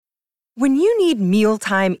When you need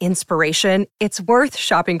mealtime inspiration, it's worth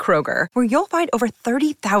shopping Kroger, where you'll find over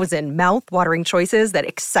 30,000 mouth-watering choices that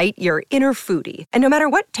excite your inner foodie. And no matter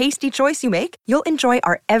what tasty choice you make, you'll enjoy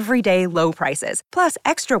our everyday low prices, plus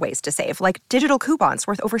extra ways to save, like digital coupons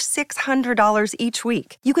worth over $600 each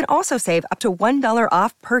week. You can also save up to $1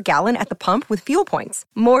 off per gallon at the pump with fuel points.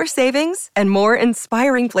 More savings and more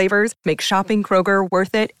inspiring flavors make shopping Kroger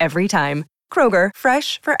worth it every time. Kroger,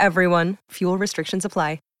 fresh for everyone. Fuel restrictions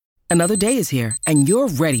apply. Another day is here, and you're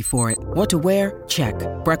ready for it. What to wear? Check.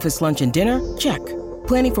 Breakfast, lunch, and dinner? Check.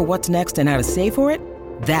 Planning for what's next and how to save for it?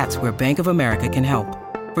 That's where Bank of America can help.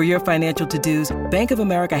 For your financial to-dos, Bank of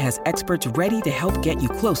America has experts ready to help get you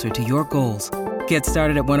closer to your goals. Get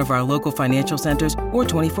started at one of our local financial centers or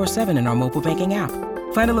 24/7 in our mobile banking app.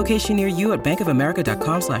 Find a location near you at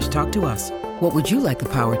bankofamerica.com/talktous. What would you like the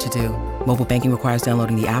power to do? Mobile banking requires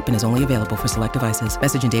downloading the app and is only available for select devices.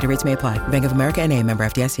 Message and data rates may apply. Bank of America N.A., member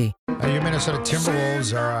FDIC. Your Minnesota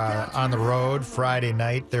Timberwolves are on the road Friday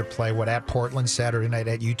night. They're play at Portland, Saturday night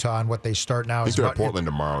at Utah, and what they start now is they're at Portland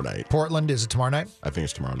tomorrow night. Portland, is it tomorrow night? I think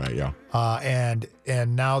it's tomorrow night, yeah.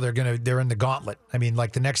 And now they're in the gauntlet. I mean,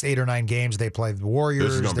 like the next 8 or 9 games, they play the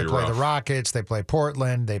Warriors, they play the Rockets, they play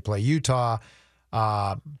Portland, they play Utah.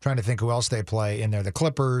 Trying to think who else they play in there. The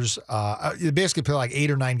Clippers. They basically play like 8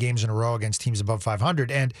 or 9 games in a row against teams above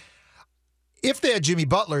 500. And if they had Jimmy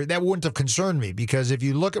Butler, that wouldn't have concerned me, because if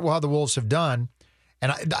you look at how the Wolves have done,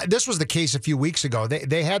 and this was the case a few weeks ago,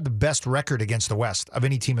 they had the best record against the West of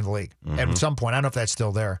any team in the league at some point. I don't know if that's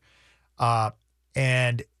still there.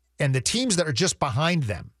 And the teams that are just behind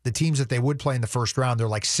them, the teams that they would play in the first round, they're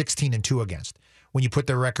like 16-2 against. When you put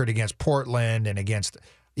their record against Portland and against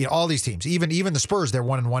all these teams, even the Spurs, they're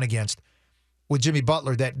 1-1 against with Jimmy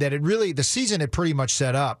Butler. That it really, the season had pretty much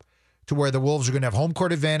set up to where the Wolves are going to have home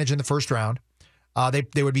court advantage in the first round.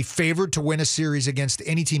 They would be favored to win a series against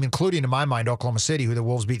any team, including, in my mind, Oklahoma City, who the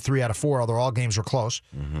Wolves beat 3 out of 4, although all games were close.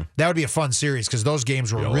 That would be a fun series because those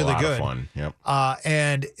games were really good. Fun. Yep.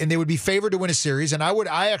 And they would be favored to win a series, and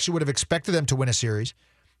I actually would have expected them to win a series,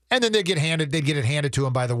 and then they'd get it handed to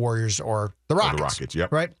them by the Warriors or the Rockets. Or the Rockets,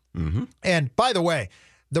 yep. Right. Mm-hmm. And by the way,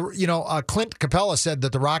 Clint Capella said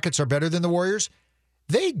that the Rockets are better than the Warriors.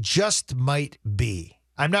 They just might be.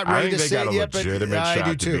 I'm not ready to say it yet, but I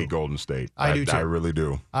do too. To beat Golden State. I do too. I really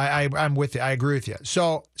do. I'm with you. I agree with you.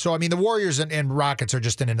 So I mean, the Warriors and Rockets are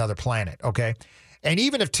just in another planet, okay? And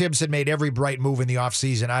even if Tibbs had made every bright move in the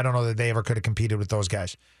offseason, I don't know that they ever could have competed with those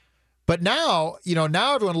guys. But now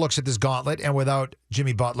everyone looks at this gauntlet and without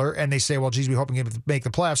Jimmy Butler, and they say, well, geez, we hope we can make the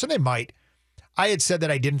playoffs. And they might. I had said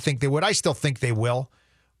that I didn't think they would. I still think they will.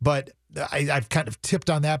 But I've kind of tipped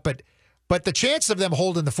on that. But the chance of them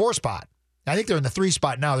holding the 4 spot, I think they're in the 3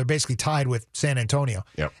 spot now. They're basically tied with San Antonio.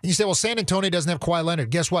 Yep. And you say, well, San Antonio doesn't have Kawhi Leonard.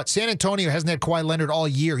 Guess what? San Antonio hasn't had Kawhi Leonard all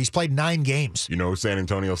year. He's played 9 games. You know who San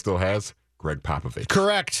Antonio still has? Greg Popovich.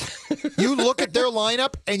 Correct. You look at their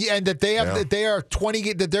lineup and that they have that they are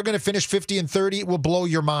 20, that they're going to finish 50 and 30, it will blow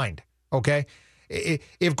your mind. Okay?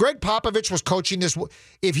 If Greg Popovich was coaching this,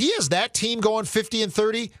 if he has that team going 50 and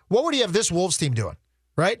 30, what would he have this Wolves team doing?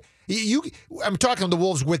 Right? I'm talking the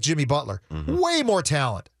Wolves with Jimmy Butler. Way more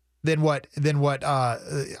talent than what the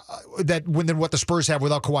Spurs have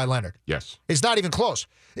without Kawhi Leonard. Yes, it's not even close.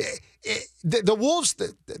 The Wolves,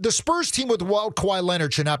 the Spurs team without Kawhi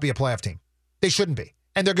Leonard should not be a playoff team. They shouldn't be,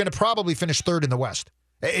 and they're going to probably finish 3rd in the West.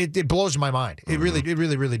 It blows my mind. It really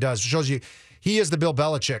does. It shows you he is the Bill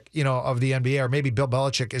Belichick, of the NBA, or maybe Bill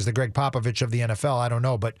Belichick is the Greg Popovich of the NFL. I don't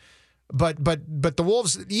know, but the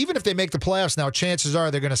Wolves, even if they make the playoffs now, chances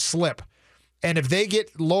are they're going to slip. And if they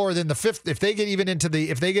get lower than the 5th, if they get into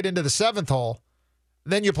the 7th hole,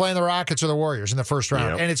 then you're playing the Rockets or the Warriors in the first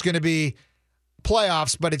round. Yep. And it's going to be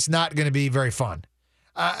playoffs, but it's not going to be very fun.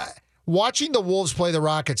 Watching the Wolves play the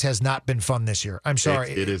Rockets has not been fun this year. I'm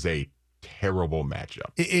sorry. It is a terrible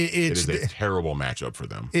matchup. It is a terrible matchup for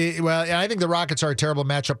them. I think the Rockets are a terrible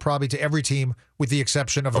matchup probably to every team with the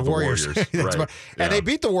exception of the Warriors. Right. And they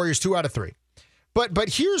beat the Warriors 2 out of 3. But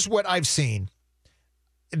here's what I've seen.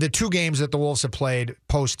 The 2 games that the Wolves have played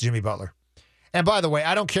post Jimmy Butler. And by the way,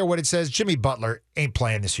 I don't care what it says. Jimmy Butler ain't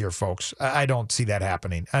playing this year, folks. I don't see that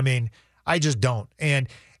happening. I mean, I just don't. And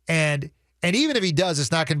even if he does,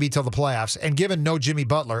 it's not going to be till the playoffs. And given no Jimmy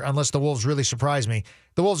Butler, unless the Wolves really surprise me,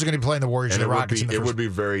 the Wolves are going to be playing the Warriors and the Rockets. It would be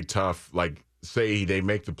very tough. Like, say they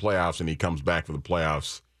make the playoffs and he comes back for the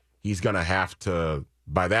playoffs, he's going to have to.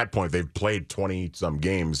 By that point, they've played 20-some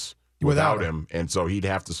games without him, and so he'd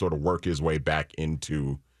have to sort of work his way back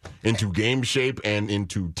into game shape and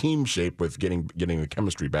into team shape with getting the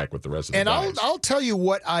chemistry back with the rest of the guys. And I'll tell you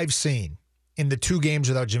what I've seen in the 2 games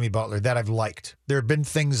without Jimmy Butler that I've liked. There have been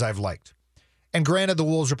things I've liked. And granted, the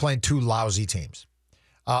Wolves are playing two lousy teams.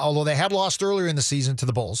 Although they had lost earlier in the season to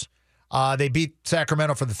the Bulls. They beat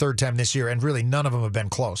Sacramento for the third time this year, and really none of them have been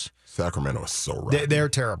close. Sacramento is so rotten. They're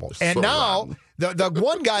terrible. And so now, the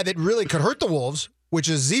one guy that really could hurt the Wolves, which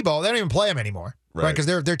is Zebo, they don't even play him anymore, right? Because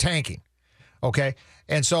they're tanking, okay?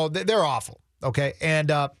 And so they're awful, okay? And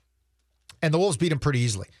the Wolves beat them pretty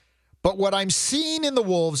easily. But what I'm seeing in the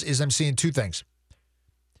Wolves is I'm seeing two things.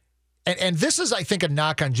 And this is, I think, a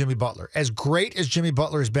knock on Jimmy Butler. As great as Jimmy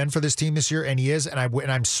Butler has been for this team this year, and he is, and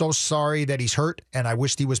I'm so sorry that he's hurt, and I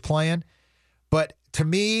wished he was playing. But to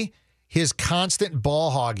me, his constant ball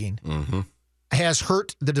hogging has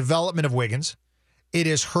hurt the development of Wiggins. It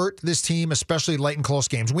has hurt this team, especially late in close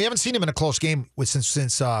games. We haven't seen him in a close game since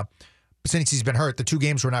he's been hurt. The two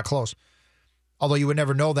games were not close. Although you would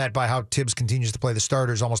never know that by how Tibbs continues to play the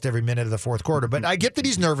starters almost every minute of the fourth quarter. But I get that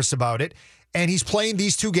he's nervous about it, and he's playing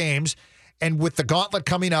these two games. And with the gauntlet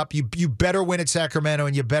coming up, you better win at Sacramento,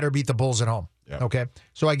 and you better beat the Bulls at home. Yep. Okay?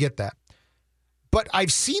 So I get that. But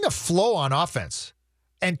I've seen a flow on offense.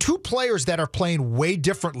 And two players that are playing way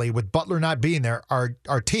differently with Butler not being there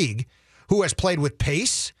are Teague, who has played with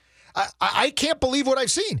pace. I can't believe what I've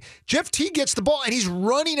seen. Jeff Teague gets the ball, and he's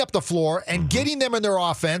running up the floor and getting them in their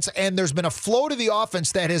offense, and there's been a flow to the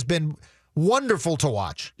offense that has been wonderful to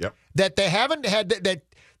watch. Yep. That they haven't had that.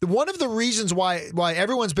 One of the reasons why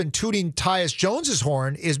everyone's been tooting Tyus Jones's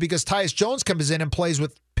horn is because Tyus Jones comes in and plays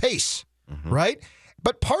with pace, right?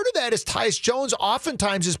 But part of that is Tyus Jones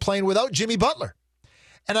oftentimes is playing without Jimmy Butler.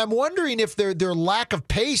 And I'm wondering if their lack of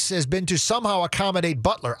pace has been to somehow accommodate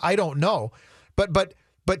Butler. I don't know.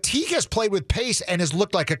 But Teague has played with pace and has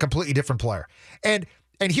looked like a completely different player. And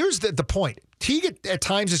here's the point. Teague at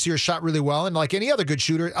times this year shot really well, and like any other good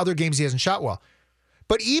shooter, other games he hasn't shot well.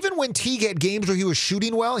 But even when Teague had games where he was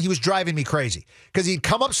shooting well, he was driving me crazy. Because he'd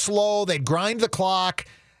come up slow, they'd grind the clock,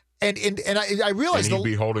 and I realized... And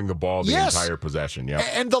he'd be holding the ball the entire possession, yeah.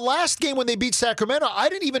 And the last game when they beat Sacramento, I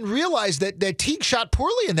didn't even realize that Teague shot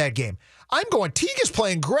poorly in that game. I'm going, Teague is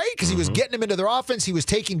playing great because he was getting them into their offense. He was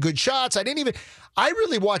taking good shots. I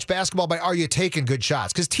really watch basketball by are you taking good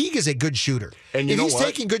shots? Because Teague is a good shooter. And if he's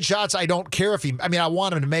taking good shots, I don't care if I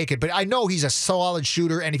want him to make it, but I know he's a solid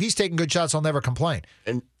shooter, and if he's taking good shots, I'll never complain.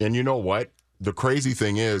 And you know what? The crazy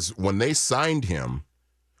thing is, when they signed him,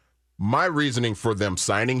 my reasoning for them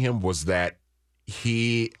signing him was that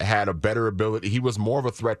he had a better ability. He was more of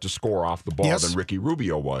a threat to score off the ball than Ricky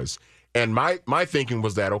Rubio was. And my thinking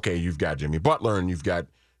was that, okay, you've got Jimmy Butler and you've got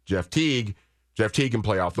Jeff Teague. Jeff Teague can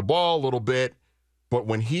play off the ball a little bit. But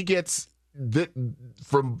when he gets,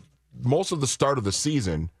 from most of the start of the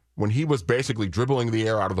season, when he was basically dribbling the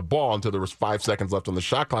air out of the ball until there was 5 seconds left on the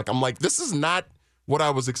shot clock, I'm like, this was not what I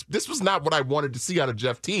wanted to see out of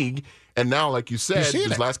Jeff Teague. And now, like you said,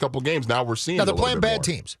 these last couple of games, now we're seeing Now they're playing bad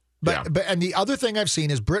teams. But and the other thing I've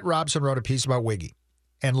seen is Britt Robson wrote a piece about Wiggy.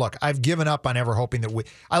 And look, I've given up on ever hoping that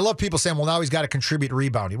I love people saying, well, now he's got to contribute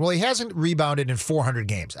rebounding. Well, he hasn't rebounded in 400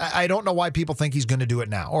 games. I don't know why people think he's going to do it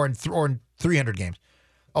now or in 300 games.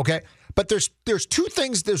 Okay? But there's two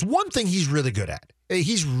things. There's one thing he's really good at.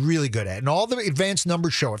 He's really good at. And all the advanced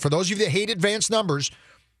numbers show it. For those of you that hate advanced numbers,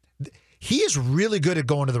 he is really good at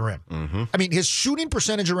going to the rim. I mean, his shooting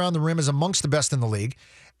percentage around the rim is amongst the best in the league.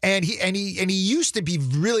 And he used to be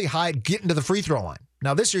really high at getting to the free throw line.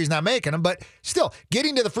 Now, this year he's not making them, but still,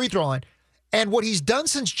 getting to the free throw line. And what he's done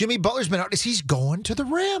since Jimmy Butler's been out is he's going to the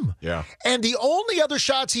rim. Yeah. And the only other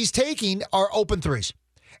shots he's taking are open threes.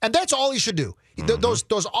 And that's all he should do.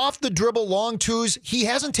 Those off-the-dribble long twos, he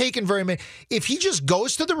hasn't taken very many. If he just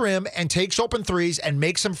goes to the rim and takes open threes and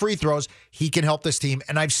makes some free throws, he can help this team.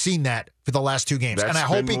 And I've seen that for the last two games. And I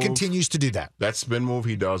hope he continues to do that. That spin move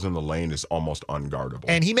he does in the lane is almost unguardable.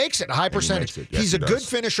 And he makes it a high percentage. Yes, he's a good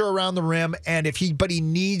finisher around the rim, and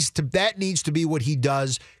that needs to be what he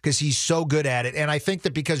does because he's so good at it. And I think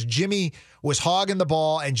that because Jimmy was hogging the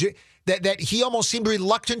ball and that he almost seemed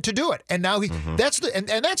reluctant to do it. And now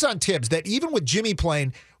that's on Tibbs, that even with Jimmy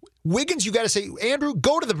playing, Wiggins, you got to say, Andrew,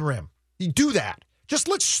 go to the rim. You do that. Just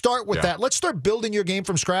let's start with that. Let's start building your game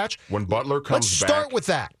from scratch. When Butler comes back. Let's start with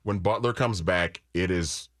that. When Butler comes back, it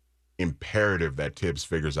is imperative that Tibbs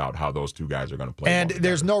figures out how those two guys are going to play. And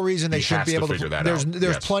there's no reason they shouldn't be able to figure that out.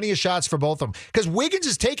 There's yes. plenty of shots for both of them. Because Wiggins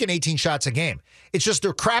is taking 18 shots a game. It's just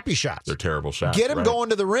they're crappy shots. They're terrible shots. Get him going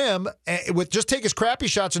to the rim just take his crappy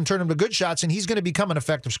shots and turn them to good shots, and he's going to become an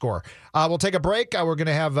effective scorer. We'll take a break. We're going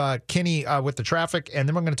to have Kenny with the traffic, and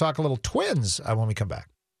then we're going to talk a little Twins when we come back.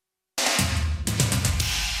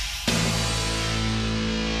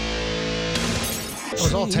 I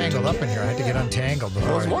was all tangled up in here. I had to get untangled before.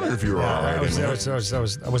 I was wondering if you were all right.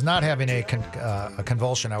 I was not having a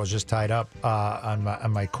convulsion. I was just tied up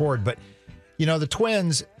on my cord. But The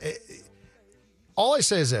Twins, all I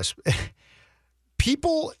say is this.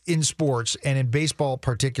 People in sports and in baseball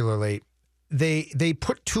particularly, they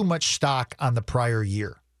put too much stock on the prior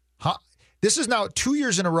year. This is now 2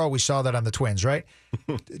 years in a row we saw that on the Twins, right?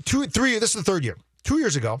 2, 3, this is the third year. 2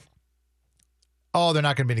 years ago, they're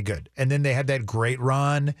not going to be any good. And then they had that great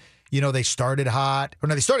run. They started hot. Or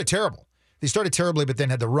no, they started terrible. They started terribly, but then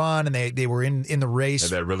had the run, and they were in the race.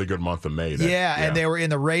 Had that really good month of May. And they were in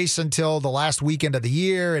the race until the last weekend of the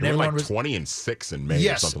year. And everyone was 20-6 in May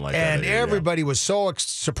or something like that. And everybody was so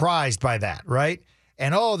surprised by that, right?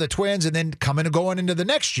 And the Twins, and then going into the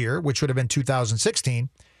next year, which would have been 2016,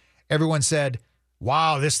 everyone said,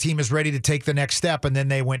 wow, this team is ready to take the next step. And then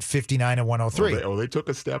they went 59-103. They took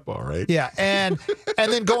a step, all right. Yeah, and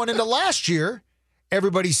then going into last year,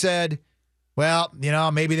 everybody said, well,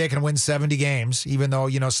 maybe they can win 70 games, even though,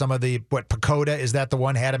 some of Pacoda, is that the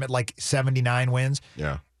one, had them at like 79 wins?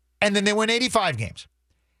 Yeah. And then they win 85 games.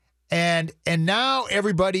 And now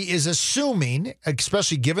everybody is assuming,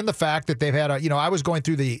 especially given the fact that they've had I was going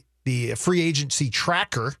through the free agency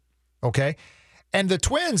tracker, okay? And the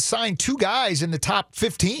Twins signed 2 guys in the top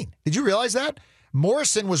 15. Did you realize that?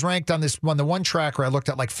 Morrison was ranked on the one tracker I looked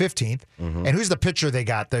at like 15th. Mm-hmm. And who's the pitcher they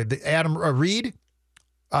got? The Adam Reed?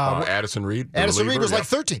 Addison Reed. Addison Reed was like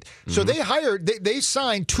 13th. Mm-hmm. So they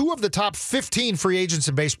signed 2 of the top 15 free agents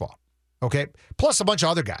in baseball, okay? Plus a bunch of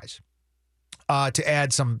other guys to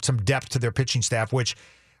add some depth to their pitching staff, which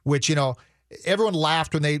everyone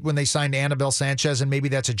laughed when they signed Anibal Sanchez, and maybe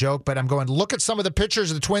that's a joke, but I'm going, look at some of the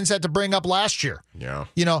pitchers the Twins had to bring up last year. Yeah.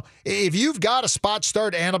 If you've got a spot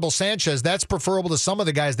start Anibal Sanchez, that's preferable to some of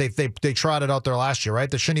the guys they trotted out there last year, right?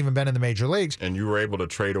 They shouldn't even been in the major leagues. And you were able to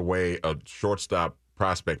trade away a shortstop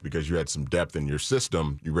prospect because you had some depth in your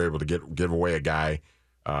system. You were able to give away a guy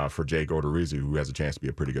for Jake Odorizzi, who has a chance to be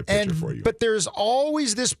a pretty good pitcher for you. But there's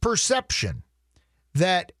always this perception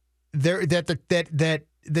that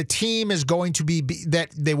the team is going to be that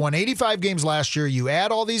they won 85 games last year. You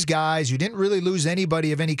add all these guys, you didn't really lose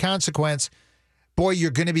anybody of any consequence. Boy,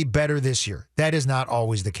 you're going to be better this year. That is not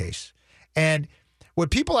always the case. And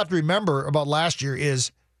what people have to remember about last year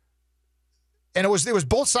is, and it was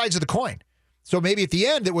both sides of the coin. So maybe at the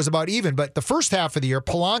end it was about even, but the first half of the year,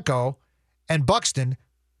 Polanco and Buxton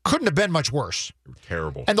couldn't have been much worse.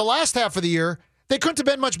 Terrible. And the last half of the year, they couldn't have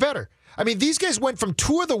been much better. I mean, these guys went from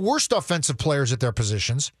 2 of the worst offensive players at their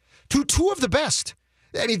positions to 2 of the best.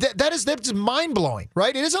 I mean, that's mind-blowing,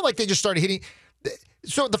 right? It isn't like they just started hitting.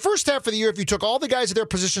 So the first half of the year, if you took all the guys at their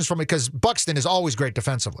positions from it, because Buxton is always great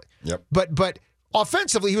defensively. Yep. But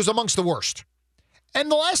offensively, he was amongst the worst. And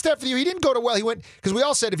the last half of the year, he didn't go to well. He went, because we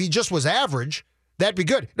all said if he just was average, that'd be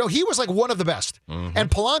good. No, he was like one of the best. Mm-hmm. And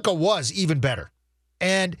Polanco was even better.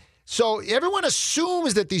 And so everyone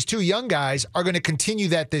assumes that these 2 young guys are going to continue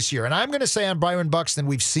that this year. And I'm going to say on Byron Buxton,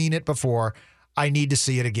 we've seen it before. I need to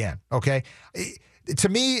see it again, okay? To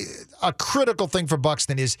me, a critical thing for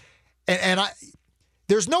Buxton is,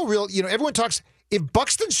 there's no real, everyone talks, if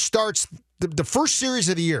Buxton starts the first series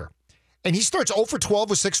of the year, and he starts 0 for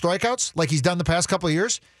 12 with 6 strikeouts, like he's done the past couple of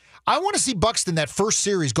years, I want to see Buxton that first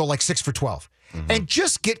series go like 6 for 12 and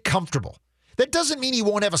just get comfortable. That doesn't mean he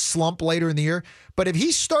won't have a slump later in the year, but if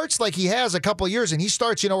he starts like he has a couple of years and he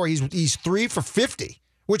starts, where he's 3 for 50,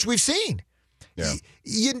 which we've seen, yeah.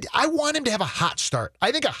 I want him to have a hot start.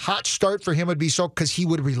 I think a hot start for him would be because he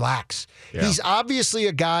would relax. Yeah. He's obviously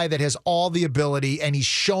a guy that has all the ability, and he's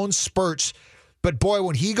shown spurts, but boy,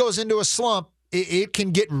 when he goes into a slump, it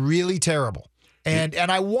can get really terrible. And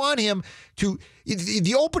I want him to,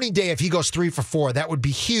 the opening day, if he goes 3 for 4, that would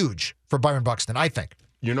be huge for Byron Buxton, I think.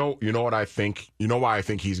 You know what I think? You know why I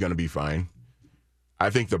think he's going to be fine? I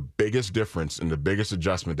think the biggest difference and the biggest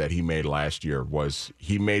adjustment that he made last year was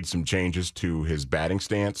he made some changes to his batting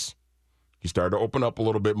stance. He started to open up a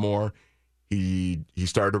little bit more. He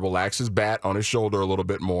started to relax his bat on his shoulder a little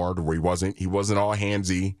bit more, to where he wasn't all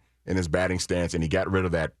handsy in his batting stance, and he got rid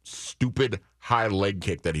of that stupid high leg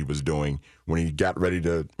kick that he was doing when he got ready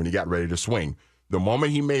to swing. The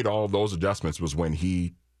moment he made all of those adjustments was when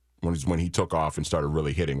he took off and started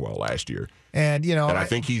really hitting well last year. And I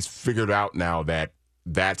think he's figured out now that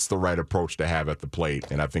that's the right approach to have at the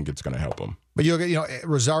plate, and I think it's going to help him. But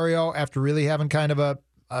Rosario, after really having kind of a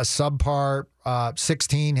subpar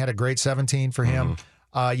 16, had a great 17 for him.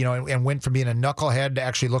 And went from being a knucklehead to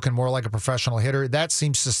actually looking more like a professional hitter. That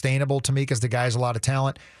seems sustainable to me because the guy has a lot of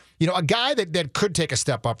talent. A guy that could take a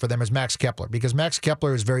step up for them is Max Kepler, because Max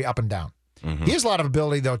Kepler is very up and down. Mm-hmm. He has a lot of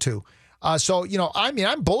ability, though, too. I'm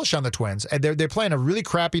bullish on the Twins. They're playing a really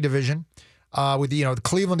crappy division.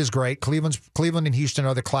 Cleveland is great. Cleveland and Houston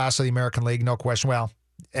are the class of the American League, no question. Well,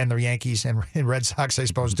 and the Yankees and Red Sox, I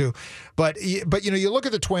suppose, too. But you look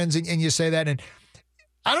at the Twins and you say that, and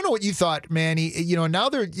I don't know what you thought, Manny. Now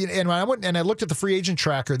they're, and I went and I looked at the free agent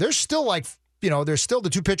tracker. There's still there's still the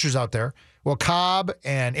two pitchers out there. Well, Cobb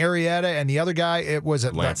and Arrieta and the other guy,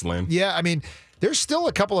 Lance Lynn. Yeah, I mean, there's still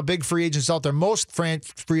a couple of big free agents out there. Most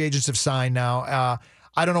free agents have signed now.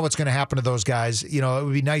 I don't know what's going to happen to those guys. It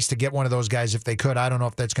would be nice to get one of those guys if they could. I don't know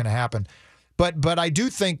if that's going to happen. But I do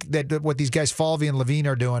think that what these guys, Falvey and Levine,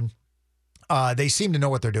 are doing, they seem to know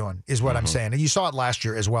what they're doing, is what I'm saying. And you saw it last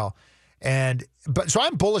year as well. So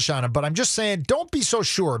I'm bullish on them, but I'm just saying, don't be so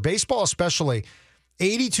sure. Baseball especially,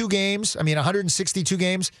 82 games, 162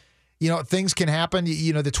 games, things can happen.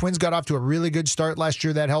 The Twins got off to a really good start last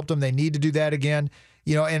year. That helped them. They need to do that again.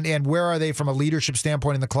 And where are they from a leadership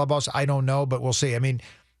standpoint in the clubhouse? I don't know, but we'll see. And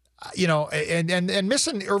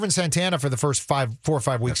missing Irvin Santana for the first 4 or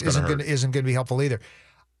 5 weeks isn't going to be helpful either.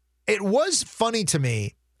 It was funny to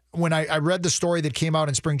me when I read the story that came out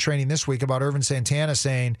in spring training this week about Irvin Santana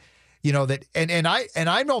saying, that, and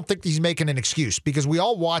I don't think he's making an excuse, because we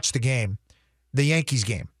all watched the game, the Yankees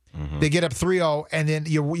game. Mm-hmm. They get up 3-0, and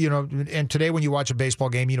then and today when you watch a baseball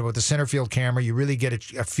game, with the center field camera, you really get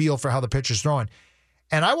a feel for how the pitcher's throwing.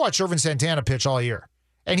 And I watched Irvin Santana pitch all year.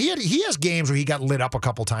 And he has games where he got lit up a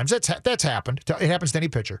couple times. That's happened. It happens to any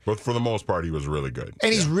pitcher. But for the most part, he was really good.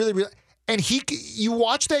 And he's really, and you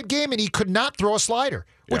watch that game, and he could not throw a slider,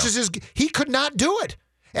 which is he could not do it.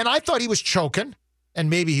 And I thought he was choking, and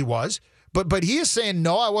maybe he was. But he is saying,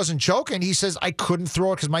 no, I wasn't choking. He says, I couldn't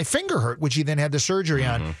throw it because my finger hurt, which he then had the surgery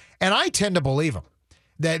on. And I tend to believe him.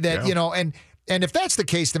 And if that's the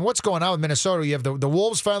case, then what's going on with Minnesota? You have the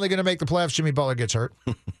Wolves finally going to make the playoffs. Jimmy Butler gets hurt.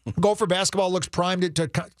 Gopher basketball looks primed to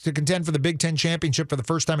contend for the Big Ten championship for the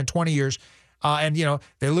first time in 20 years. And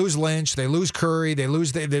they lose Lynch, they lose Curry, they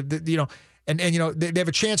lose they have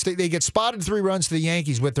a chance. They get spotted 3 runs to the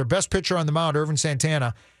Yankees with their best pitcher on the mound, Irvin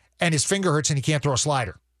Santana, and his finger hurts and he can't throw a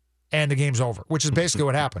slider, and the game's over, which is basically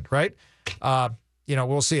what happened, right?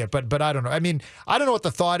 We'll see it, but I don't know. I don't know what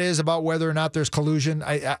the thought is about whether or not there's collusion.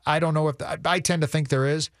 I don't know if I tend to think there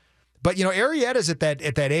is, but Arrieta's at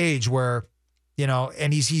that age where,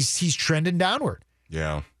 and he's trending downward.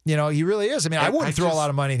 Yeah, he really is. I wouldn't throw a lot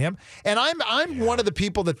of money at him, and I'm one of the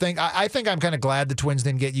people that think I think I'm kind of glad the Twins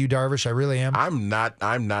didn't get you, Darvish. I really am. I'm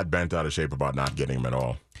not bent out of shape about not getting him at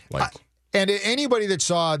all. And anybody that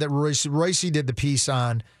saw that Reusse did the piece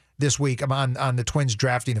on this week on the Twins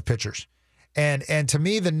drafting of pitchers. And to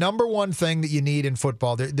me, the number one thing that you need in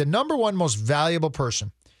football, the number one most valuable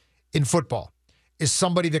person in football is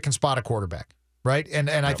somebody that can spot a quarterback, right? And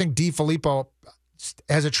I think DiFilippo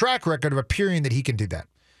has a track record of appearing that he can do that.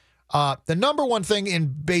 The number one thing in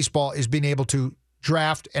baseball is being able to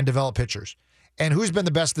draft and develop pitchers. And who's been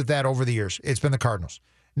the best at that over the years? It's been the Cardinals.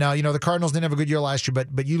 Now, the Cardinals didn't have a good year last year,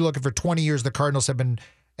 but you look at for 20 years, the Cardinals have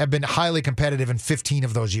been highly competitive in 15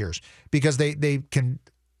 of those years because they can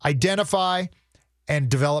identify and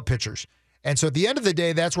develop pitchers. And so at the end of the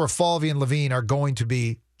day, that's where Falvey and Levine are going to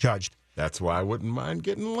be judged. That's why I wouldn't mind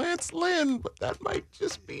getting Lance Lynn, but that might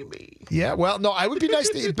just be me. Yeah, well, no, I would be nice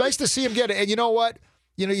to see him get it. And you know what?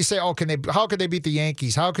 You say, how could they beat the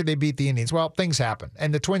Yankees? How could they beat the Indians? Well, things happen.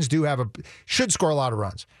 And the Twins should score a lot of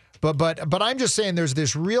runs. But I'm just saying there's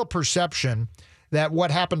this real perception that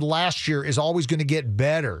what happened last year is always going to get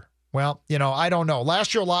better. Well, I don't know.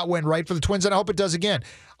 Last year, a lot went right for the Twins, and I hope it does again.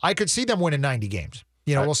 I could see them winning 90 games.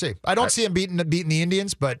 We'll see. I don't see them beating the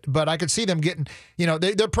Indians, but I could see them getting,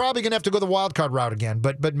 they're probably going to have to go the wild card route again.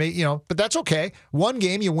 But that's okay. One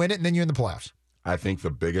game, you win it, and then you're in the playoffs. I think the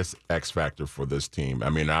biggest X factor for this team,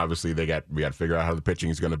 obviously we got to figure out how the pitching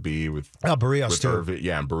is going to be with Barrios too.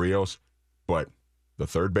 And Barrios, but the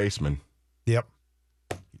third baseman. Yep.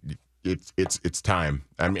 It's time.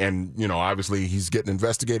 Obviously he's getting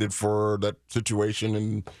investigated for that situation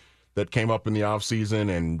and that came up in the offseason,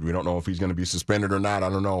 and we don't know if he's going to be suspended or not. I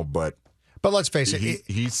don't know, but let's face it,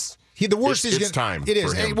 the worst is it's time. It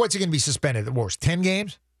is. For him. What's he going to be suspended? The worst 10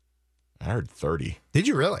 games? I heard 30. Did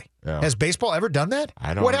you really? Yeah. Has baseball ever done that?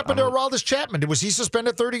 What happened to Aroldis Chapman? Was he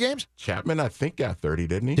suspended 30 games? Chapman, I think, got 30,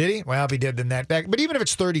 didn't he? Did he? Well, if he did, then that back. But even if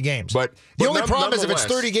it's 30 games. But the only problem is if it's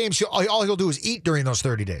 30 games, all he'll do is eat during those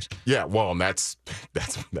 30 days. Yeah, well, and that's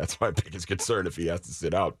my biggest concern if he has to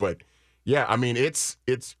sit out. But yeah,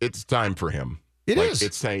 it's time for him. It is.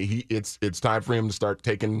 It's time for him to start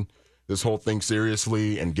taking this whole thing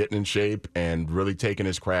seriously and getting in shape and really taking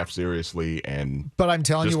his craft seriously and but I'm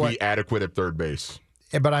telling you what, be adequate at third base.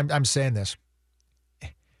 But I'm saying this.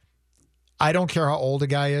 I don't care how old a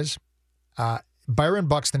guy is. Byron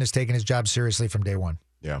Buxton has taken his job seriously from day one.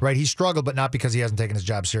 Yeah. Right? He struggled, but not because he hasn't taken his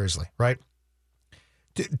job seriously. Right?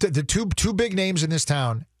 The two big names in this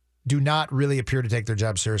town do not really appear to take their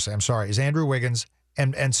job seriously. I'm sorry. Is Andrew Wiggins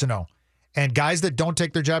and Sano. And guys that don't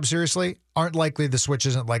take their job seriously the switch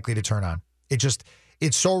isn't likely to turn on.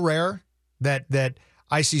 It's so rare that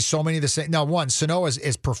I see so many of the same. Now, one, Sano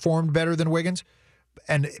is performed better than Wiggins,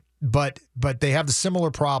 but they have the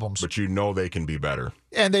similar problems. But they can be better.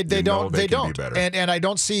 And they don't. Be better. And I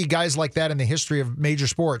don't see guys like that in the history of major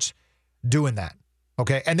sports doing that.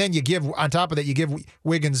 Okay. And then on top of that, you give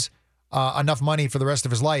Wiggins enough money for the rest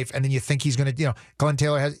of his life, and then you think he's going to, Glenn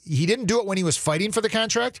Taylor he didn't do it when he was fighting for the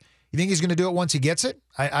contract. You think he's going to do it once he gets it?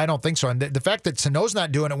 I don't think so. And the fact that Sano's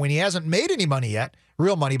not doing it when he hasn't made any money yet,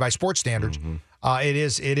 real money by sports standards,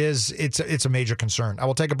 it's a major concern. I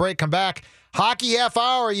will take a break, come back. Hockey half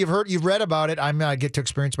hour. You've read about it. I get to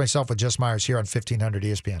experience myself with Jess Myers here on 1500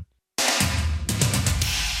 ESPN.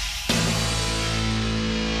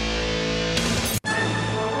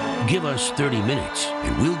 Give us 30 minutes,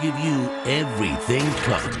 and we'll give you everything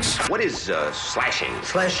Cubs. What is slashing?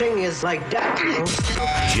 Slashing is like that.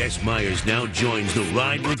 Jess Myers now joins the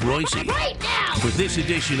ride with Reusse. Right now! For this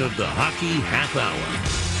edition of the Hockey Half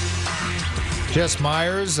Hour. Jess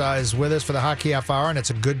Myers is with us for the Hockey Half Hour, and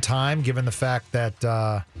it's a good time given the fact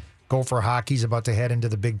that Gopher Hockey's about to head into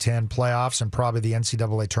the Big Ten playoffs and probably the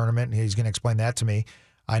NCAA tournament. He's going to explain that to me.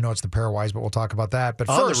 I know it's the pairwise, but we'll talk about that. But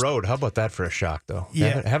on first, the road, how about that for a shock, though?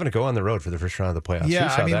 Yeah. Having to go on the road for the first round of the playoffs. Yeah,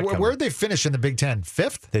 I mean, where'd they finish in the Big Ten?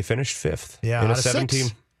 Fifth? They finished fifth. Yeah, in a 7-team.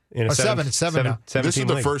 It's seven now. This is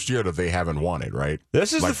the first year that they haven't won it, right?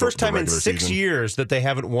 This is the first time in 6 years that they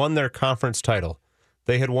haven't won their conference title.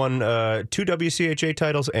 They had won 2 WCHA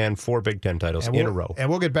titles and 4 Big Ten titles in a row. And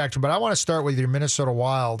we'll get back to it, but I want to start with your Minnesota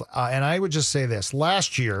Wild. And I would just say this.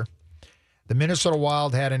 Last year, the Minnesota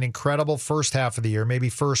Wild had an incredible first half of the year, maybe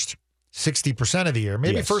first 60% of the year,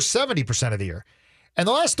 maybe first 70% of the year. And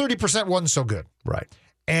the last 30% wasn't so good. Right.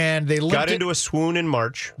 And they got into a swoon in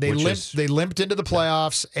March. They limped into the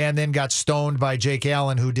playoffs and then got stoned by Jake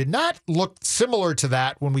Allen, who did not look similar to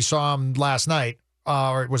that when we saw him last night.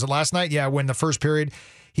 Or was it last night? Yeah, when the first period,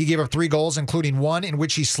 he gave up 3 goals, including one in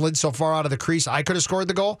which he slid so far out of the crease, I could have scored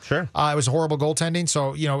the goal. Sure. It was horrible goaltending,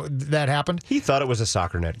 so, that happened. He thought it was a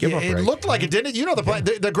soccer net. Give him a break. It looked like it, didn't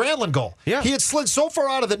it? The Granlund goal. Yeah. He had slid so far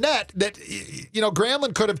out of the net that,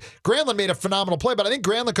 Granlund made a phenomenal play, but I think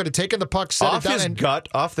Granlund could have taken the puck, set off it down. His gut,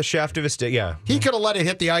 off the shaft of his stick, yeah. He could have let it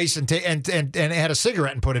hit the ice and had a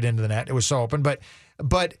cigarette and put it into the net. It was so open, but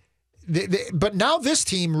now this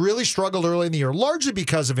team really struggled early in the year, largely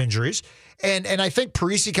because of injuries. And I think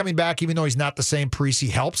Parise coming back, even though he's not the same Parise,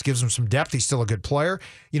 helps, gives him some depth. He's still a good player.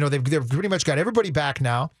 They've pretty much got everybody back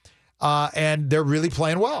now, and they're really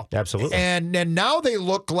playing well. Absolutely. And now they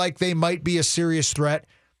look like they might be a serious threat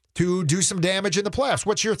to do some damage in the playoffs.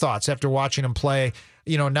 What's your thoughts after watching them play?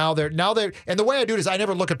 Now they're and the way I do it is I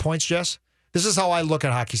never look at points, Jess. This is how I look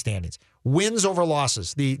at hockey standings. Wins over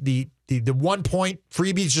losses. The 1 point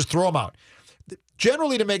freebies, just throw them out.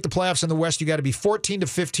 Generally, to make the playoffs in the West, you got to be 14 to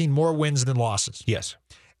 15 more wins than losses. Yes.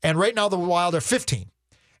 And right now, the Wild are 15.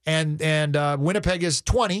 And Winnipeg is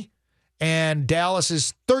 20. And Dallas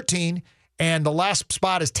is 13. And the last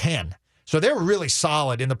spot is 10. So they're really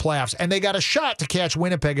solid in the playoffs. And they got a shot to catch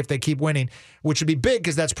Winnipeg if they keep winning, which would be big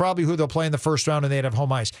because that's probably who they'll play in the first round and they'd have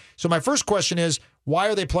home ice. So my first question is, why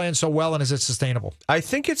are they playing so well and is it sustainable? I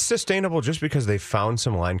think it's sustainable just because they found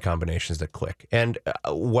some line combinations that click. And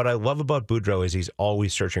what I love about Boudreau is he's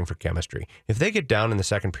always searching for chemistry. If they get down in the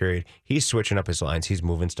second period, he's switching up his lines. He's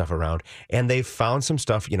moving stuff around. And they've found some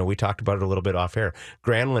stuff. We talked about it a little bit off air.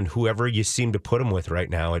 Granlund, whoever you seem to put him with right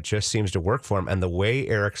now, it just seems to work for him. And the way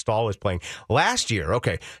Eric Stahl is playing. Last year,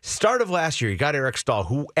 start of last year, you got Eric Stahl,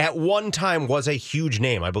 who at one time was a huge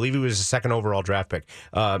name. I believe he was a second overall draft pick.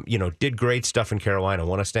 Did great stuff in Carolina,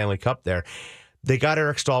 won a Stanley Cup there. They got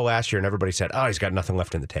Eric Stahl last year, and everybody said, "Oh, he's got nothing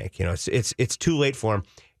left in the tank." It's too late for him.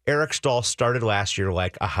 Eric Stahl started last year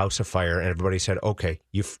like a house of fire, and everybody said, "Okay,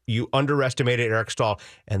 you underestimated Eric Stahl."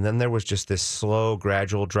 And then there was just this slow,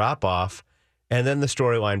 gradual drop off, and then the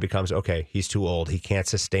storyline becomes, "Okay, he's too old. He can't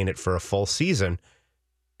sustain it for a full season."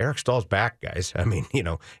 Eric Stahl's back, guys. I mean,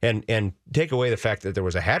 and take away the fact that there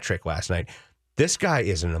was a hat trick last night. This guy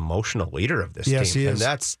is an emotional leader of this team. He is.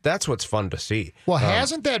 And that's what's fun to see. Well,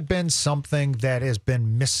 hasn't that been something that has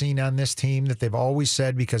been missing on this team that they've always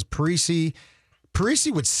said? Because Parise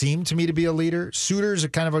would seem to me to be a leader. Suter's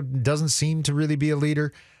doesn't seem to really be a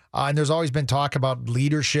leader. And there's always been talk about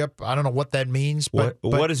leadership. I don't know what that means. But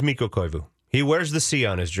what is Mikko Koivu? He wears the C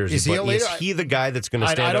on his jersey. Is he a leader? Is he the guy that's going to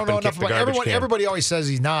stand up and kick the garbage can? Everybody always says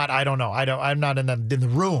he's not. I don't know. I'm not in the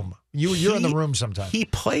room. You're in the room sometimes. He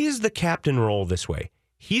plays the captain role this way.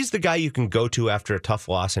 he's the guy you can go to after a tough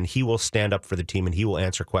loss, and he will stand up for the team and he will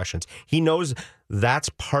answer questions. He knows that's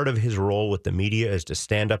part of his role with the media, is to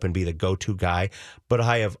stand up and be the go-to guy. But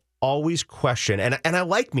I have always questioned, and I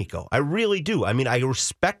like Mikko. I really do. I mean, I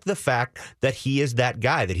respect the fact that he is that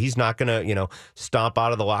guy, that he's not going to, stomp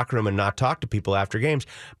out of the locker room and not talk to people after games.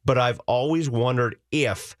 But I've always wondered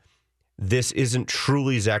if this isn't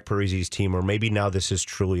truly Zach Parise's team, or maybe now this is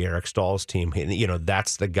truly Eric Stahl's team.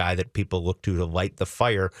 That's the guy that people look to light the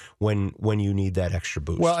fire when you need that extra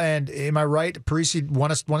boost. Well, and am I right? Parise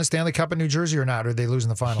won a Stanley Cup in New Jersey or not? Or did they lose in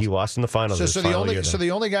the finals? He lost in the finals. So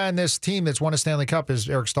the only guy in this team that's won a Stanley Cup is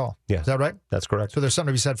Eric Stahl. Yeah, is that right? That's correct. So there's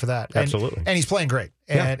something to be said for that. Absolutely. And he's playing great.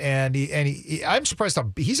 And he I'm surprised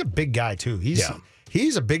he's a big guy too.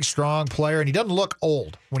 He's a big, strong player, and he doesn't look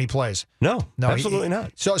old when he plays. No, absolutely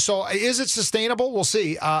not. So is it sustainable? We'll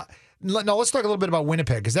see. Now, let's talk a little bit about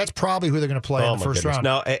Winnipeg, because that's probably who they're going to play in the first round.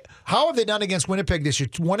 Now, how have they done against Winnipeg this year?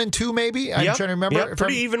 1-2, maybe? I'm trying to remember. Yeah,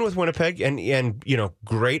 pretty even with Winnipeg, and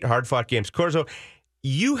great, hard-fought games. Corzo,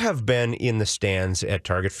 you have been in the stands at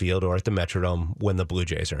Target Field or at the Metrodome when the Blue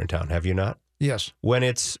Jays are in town, have you not? Yes. When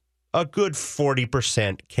it's a good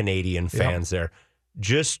 40% Canadian fans there.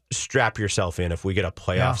 Just strap yourself in if we get a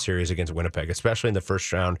playoff series against Winnipeg, especially in the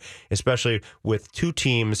first round, especially with two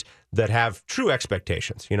teams that have true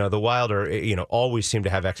expectations. The Wild are, always seem to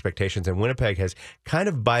have expectations, and Winnipeg has kind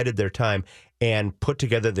of bided their time and put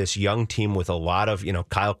together this young team with a lot of,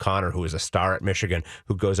 Kyle Connor, who is a star at Michigan,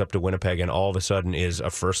 who goes up to Winnipeg and all of a sudden is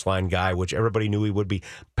a first-line guy, which everybody knew he would be.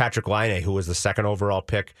 Patrick Laine, who was the second overall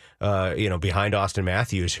pick, behind Austin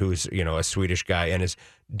Matthews, who's, a Swedish guy and has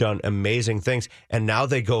done amazing things. And now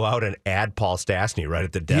they go out and add Paul Stastny right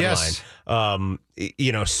at the deadline.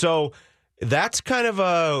 Yes. So that's kind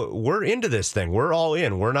of we're into this thing. We're all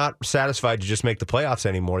in. We're not satisfied to just make the playoffs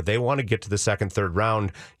anymore. They want to get to the second, third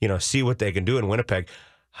round, see what they can do in Winnipeg.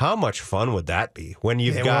 How much fun would that be when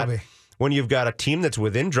you've got a team that's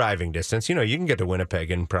within driving distance? You can get to Winnipeg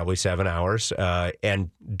in probably 7 hours. And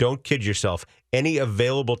don't kid yourself, any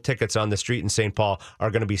available tickets on the street in St. Paul are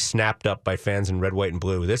going to be snapped up by fans in red, white, and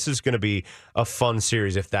blue. This is going to be a fun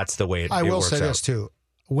series if that's the way it works out. I will say this, too.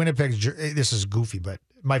 Winnipeg, this is goofy, but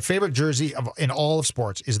my favorite jersey in all of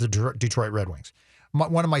sports is the Detroit Red Wings.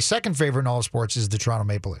 One of my second favorite in all of sports is the Toronto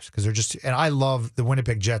Maple Leafs, because and I love the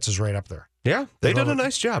Winnipeg Jets is right up there. Yeah, they did a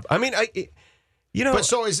nice job. I mean, but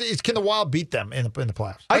so can the Wild beat them in the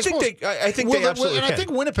playoffs? I think they absolutely can. And I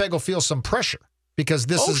think Winnipeg will feel some pressure because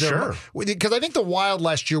this is their. Because I think the Wild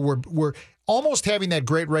last year were almost having that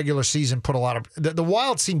great regular season put a lot of the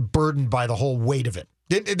Wild seemed burdened by the whole weight of it.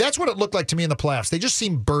 That's what it looked like to me in the playoffs. They just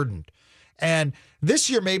seemed burdened. And this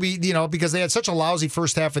year, maybe, because they had such a lousy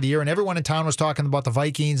first half of the year, and everyone in town was talking about the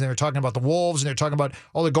Vikings, and they were talking about the Wolves, and they were talking about,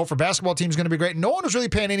 the Gopher basketball team is going to be great. No one was really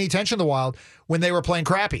paying any attention to the Wild when they were playing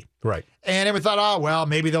crappy. Right. And everyone thought,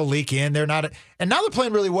 maybe they'll leak in. They're not. And now they're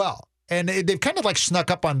playing really well. And they've kind of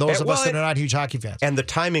snuck up on those of us that are not huge hockey fans. And the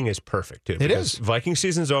timing is perfect, too. It is. Viking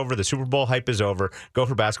season's over. The Super Bowl hype is over.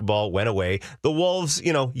 Gopher basketball went away. The Wolves,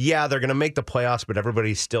 they're going to make the playoffs, but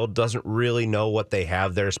everybody still doesn't really know what they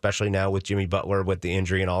have there, especially now with Jimmy Butler with the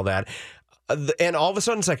injury and all that. And all of a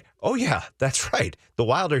sudden it's like, oh, yeah, that's right. The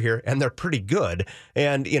Wild are here, and they're pretty good.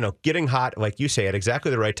 And, getting hot, like you say, at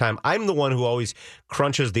exactly the right time. I'm the one who always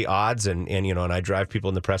crunches the odds, and I drive people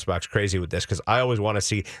in the press box crazy with this because I always want to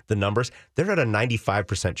see the numbers. They're at a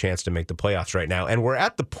 95% chance to make the playoffs right now. And we're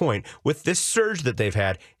at the point with this surge that they've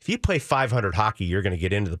had, if you play 500 hockey, you're going to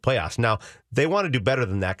get into the playoffs. Now, they want to do better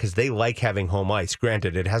than that because they like having home ice.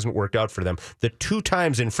 Granted, it hasn't worked out for them. The 2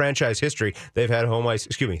 times in franchise history they've had home ice,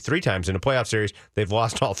 3 times in a playoff series, they've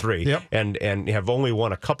lost all 3. Yep. And have only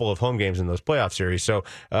won a couple of home games in those playoff series. So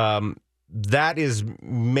that is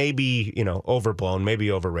maybe, overblown,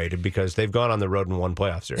 maybe overrated because they've gone on the road and won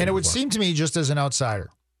playoff series. And it would seem to me, just as an outsider,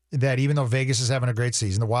 that even though Vegas is having a great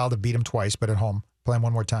season, the Wild have beat them twice, but at home, play them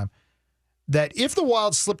one more time, that if the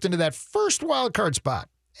Wild slipped into that first wild card spot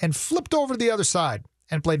and flipped over to the other side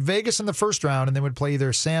and played Vegas in the first round and then would play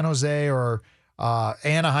either San Jose or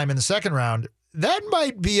Anaheim in the second round, that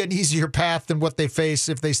might be an easier path than what they face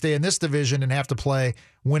if they stay in this division and have to play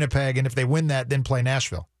Winnipeg, and if they win that, then play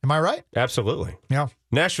Nashville. Am I right? Absolutely. Yeah.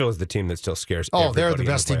 Nashville is the team that still scares everybody. They're the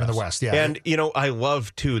best team in the West, yeah. And, I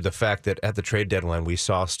love, too, the fact that at the trade deadline, we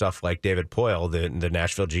saw stuff like David Poile, the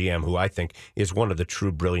Nashville GM, who I think is one of the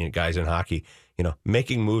true brilliant guys in hockey,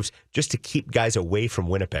 making moves just to keep guys away from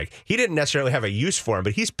Winnipeg. He didn't necessarily have a use for him,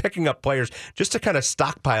 but he's picking up players just to kind of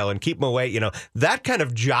stockpile and keep them away. That kind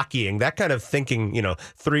of jockeying, that kind of thinking,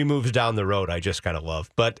 3 moves down the road, I just kind of love.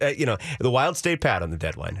 But, the Wild stayed pat on the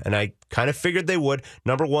deadline, and I kind of figured they would.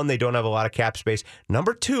 Number 1, they don't have a lot of cap space.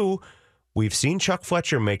 Number 2, we've seen Chuck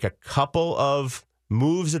Fletcher make a couple of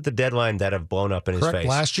moves at the deadline that have blown up in his face.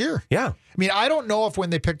 Last year. Yeah. I mean, I don't know if when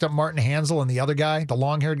they picked up Martin Hansel and the other guy, the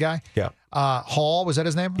long-haired guy, Hall, was that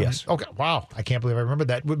his name? Yes. Okay. Wow. I can't believe I remember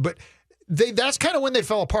that. But that's kind of when they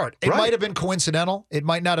fell apart. It might have been coincidental. It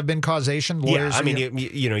might not have been causation. Lawyers, I mean,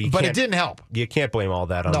 but it didn't help. You can't blame all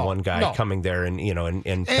that on one guy coming there and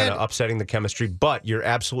kind of upsetting the chemistry. But you're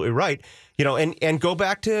absolutely right. And go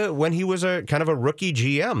back to when he was a kind of a rookie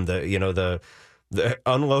GM. The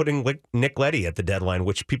unloading Nick Leddy at the deadline,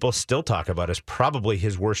 which people still talk about as probably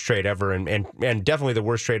his worst trade ever, and definitely the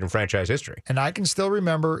worst trade in franchise history. And I can still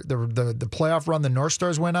remember the playoff run the North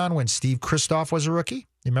Stars went on when Steve Kristoff was a rookie.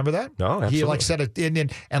 You remember that? No, absolutely. He set it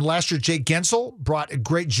in, and last year Jake Gensel brought a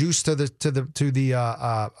great juice to the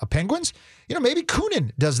Penguins. Maybe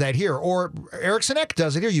Kunin does that here, or Eriksson Ek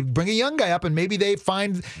does it here. You bring a young guy up, and maybe they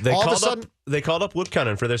find all of a sudden they called up Luke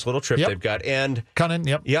Kunin for this little trip they've got, and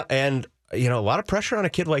Kunin, and. A lot of pressure on a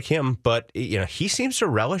kid like him, but he seems to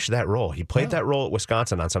relish that role. He played that role at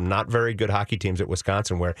Wisconsin on some not very good hockey teams at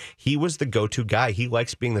Wisconsin, where he was the go-to guy. He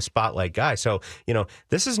likes being the spotlight guy. So,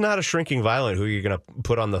 this is not a shrinking violet who you're going to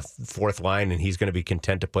put on the fourth line and he's going to be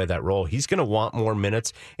content to play that role. He's going to want more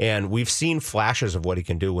minutes, and we've seen flashes of what he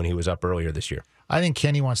can do when he was up earlier this year. I think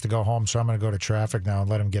Kenny wants to go home, so I'm going to go to traffic now and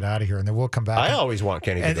let him get out of here, and then we'll come back. I always want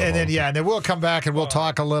Kenny to go home. And then we'll come back and we'll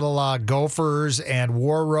talk a little Gophers and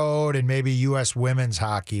War Road and maybe U.S. women's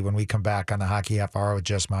hockey when we come back on the Hockey Half Hour with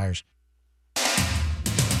Jess Myers.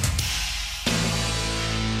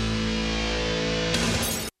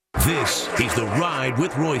 This is The Ride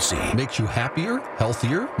with Reusse. Makes you happier,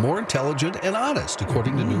 healthier, more intelligent, and honest,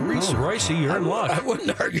 according to new research. Reusse, you're in luck. I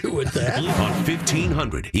wouldn't argue with that. On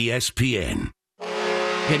 1500 ESPN.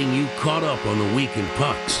 Getting you caught up on the week in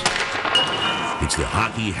pucks. It's the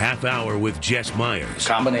Hockey Half Hour with Jess Myers. A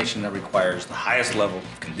combination that requires the highest level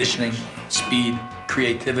of conditioning, speed,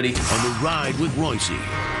 creativity. On The Ride with Reusse.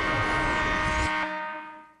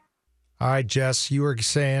 All right, Jess, you were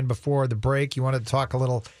saying before the break you wanted to talk a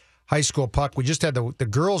little high school puck. We just had the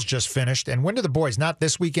girls just finished. And when do the boys? Not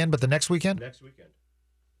this weekend, but the next weekend? Next weekend.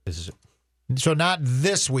 So not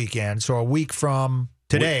this weekend. So a week from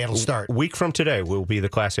today it'll start. A week from today will be the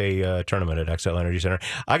Class A tournament at XL Energy Center.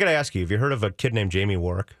 I got to ask you, have you heard of a kid named Jamie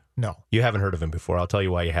Warwick? No. You haven't heard of him before. I'll tell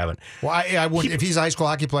you why you haven't. Well, I wouldn't. If he's a high school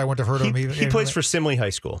hockey player, I wouldn't have heard of him. He plays for Simley High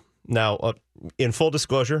School. Now, in full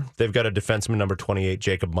disclosure, they've got a defenseman number 28,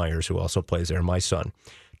 Jacob Myers, who also plays there, my son.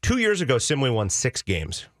 2 years ago, Simley won 6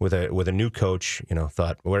 games with a new coach.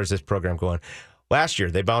 Thought, where's this program going? Last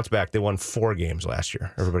year, they bounced back. They won 4 games last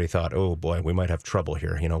year. Everybody thought, oh, boy, we might have trouble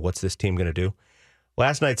here. What's this team going to do?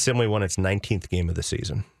 Last night, Simley won its 19th game of the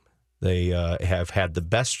season. They have had the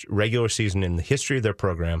best regular season in the history of their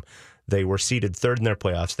program. They were seeded third in their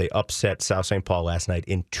playoffs. They upset South St. Paul last night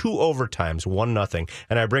in 2 overtimes, 1-0.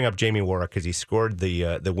 And I bring up Jamie Warwick because he scored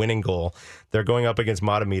the winning goal. They're going up against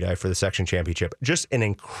Matamidi for the section championship. Just an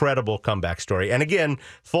incredible comeback story. And again,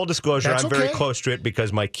 full disclosure, I'm very close to it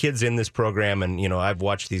because my kid's in this program, and I've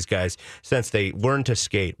watched these guys since they learned to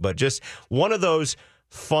skate. But just one of those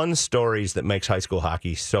fun stories that makes high school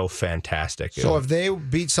hockey so fantastic. So if they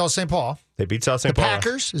beat South St. Paul, they beat South St. Paul. The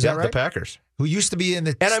Packers, is that right? The Packers. Who used to be in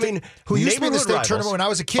the who used to be in the state tournament when I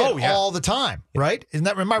was a kid all the time, right?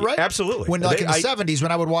 Am I right? Absolutely. When in the 70s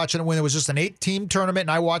when I would watch it when it was just an 8-team tournament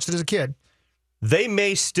and I watched it as a kid. They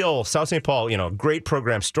may still, South St. Paul, great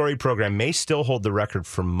program, storied program, may still hold the record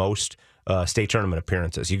for most state tournament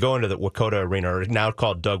appearances. You go into the Wakota Arena, or now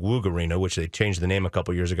called Doug Woog Arena, which they changed the name a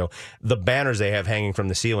couple years ago. The banners they have hanging from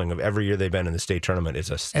the ceiling of every year they've been in the state tournament is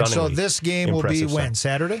a stunning. And so this game will be when?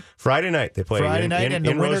 Saturday? Friday night. They play Friday night, and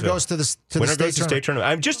the winner goes to the state tournament.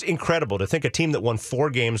 I'm just incredible to think a team that won 4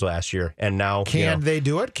 games last year and now can they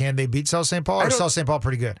do it? Can they beat South St. Paul? Or is South St. Paul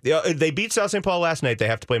pretty good? They beat South St. Paul last night. They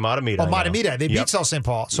have to play Matamidi. Oh, Matamidi. They beat South St.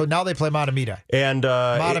 Paul, so now they play Matamidi. And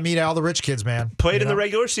Matamidi, all the rich kids, man. Played in the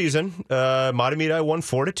regular season. Matamidi won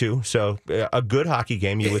 4-2, so a good hockey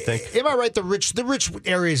game, you would think. Am I right? The rich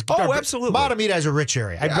areas. Oh, absolutely. Matamidi is a rich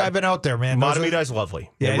area. I've been out there, man. Matamidi is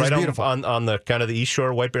lovely. Yeah, right beautiful. on the kind of the east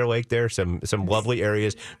shore, White Bear Lake. There, some lovely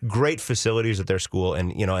areas, great facilities at their school,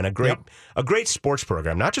 and a great sports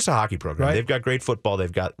program, not just a hockey program. Right. They've got great football.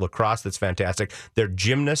 They've got lacrosse that's fantastic. Their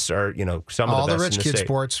gymnasts are some of all the best the rich in the kid state.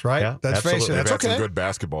 Sports, right? Yeah, that's absolutely. facing. That's They've had okay. some good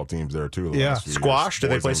basketball teams there too. Squash? Do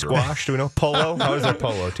they play squash? Do we know polo? How is their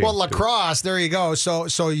polo team? Well, lacrosse. There you go. So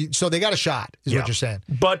they got a shot, is what you're saying.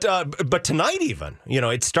 But tonight even,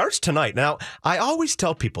 it starts tonight. Now, I always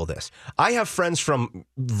tell people this. I have friends from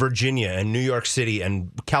Virginia and New York City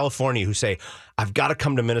and California who say, I've got to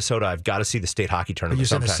come to Minnesota. I've got to see the state hockey tournament. But you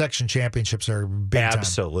said sometime. the section championships are big time.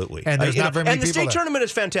 Absolutely. And there's not very many people. And the state tournament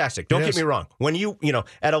is fantastic. Don't get me wrong. When you know,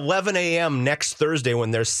 at 11 a.m. next Thursday, when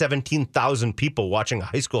there's 17,000 people watching a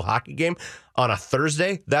high school hockey game on a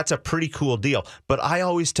Thursday, that's a pretty cool deal. But I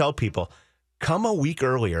always tell people, come a week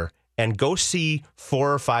earlier and go see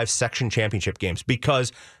 4 or 5 section championship games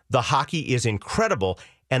because the hockey is incredible.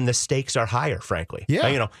 And the stakes are higher, frankly. Yeah.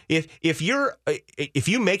 You know, if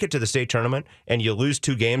you make it to the state tournament and you lose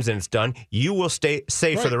 2 games and it's done, you will say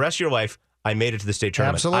for the rest of your life, I made it to the state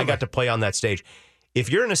tournament. Absolutely. I got to play on that stage. If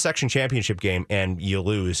you're in a section championship game and you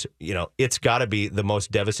lose, you know, it's got to be the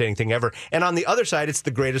most devastating thing ever. And on the other side, it's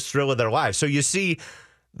the greatest thrill of their lives. So you see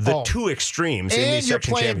the two extremes in these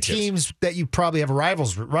section championships. And you're playing teams that you probably have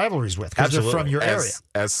rivalries with because they're from your area.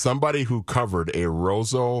 As somebody who covered a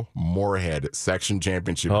Roseau-Moorhead section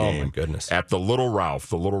championship game my goodness. at the Little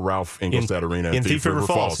Ralph Ingolstadt Arena in Thief River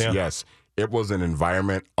Falls, yes, it was an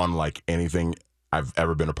environment unlike anything I've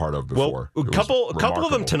ever been a part of before. Well, a couple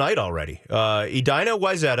of them tonight already. Edina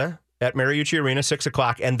Wayzata at Mariucci Arena, 6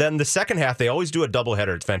 o'clock. And then the second half, they always do a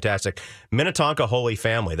doubleheader. It's fantastic. Minnetonka Holy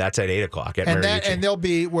Family, that's at 8 o'clock at Mariucci. And they'll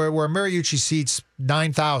be, where Mariucci seats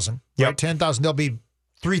 9,000, right? 10,000, there'll be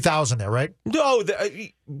 3,000 there, right? No,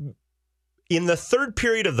 in the third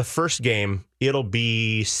period of the first game, it'll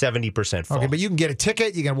be 70% full. Okay, but you can get a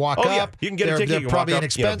ticket. You can walk up. Yeah. You can get a ticket. They're probably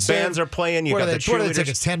inexpensive. Bands are playing. You got the cheerleaders. What are the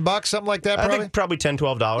tickets? $10, something like that. Probably? I think probably $10,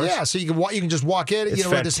 $12. Yeah, so you can just walk in. It's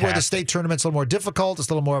where the state tournament's a little more difficult. It's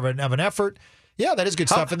a little more of an effort. Yeah, that is good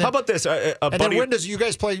stuff. How about this? Then when does you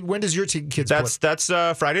guys play? When does your kids play? That's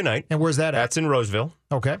Friday night. And where's that at? That's in Roseville.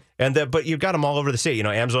 Okay. But you've got them all over the state. You know,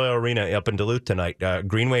 Amsoil Arena up in Duluth tonight.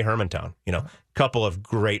 Greenway Hermantown. You know, couple of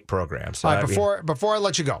great programs. All right, before I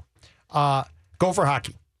let you go, Gopher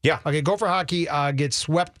hockey. Yeah. Okay, Gopher hockey gets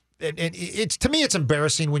swept. And it's, to me, it's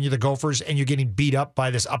embarrassing when you're the Gophers and you're getting beat up by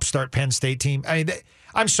this upstart Penn State team. I mean,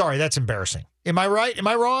 I'm sorry, that's embarrassing. Am I right? Am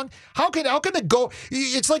I wrong? How can the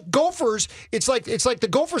It's like Gophers. It's like the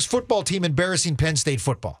Gophers football team embarrassing Penn State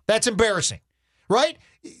football. That's embarrassing, right?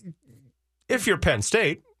 If you're Penn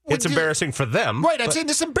State, it's embarrassing for them. Right. I'm saying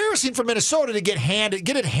it's embarrassing for Minnesota to get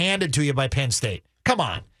it handed to you by Penn State. Come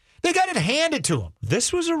on. They got it handed to them.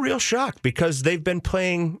 This was a real shock because they've been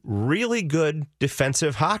playing really good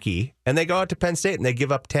defensive hockey, and they go out to Penn State and they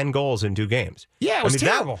give up 10 goals in 2 games. Yeah, it was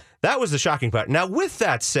terrible. That was the shocking part. Now, with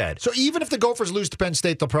that said... So even if the Gophers lose to Penn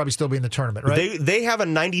State, they'll probably still be in the tournament, right? They have a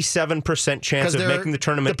 97% chance of making the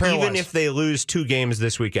tournament, even if they lose 2 games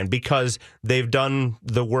this weekend, because they've done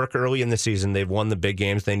the work early in the season. They've won the big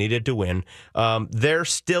games they needed to win. They're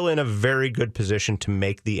still in a very good position to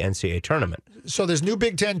make the NCAA tournament. So this new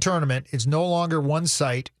Big Ten tournament, it's no longer one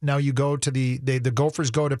site. Now you go to the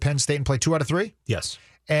Gophers go to Penn State and play 2 out of 3? Yes.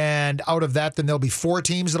 And out of that, then there'll be 4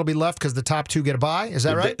 teams that'll be left because the top 2 get a bye. Is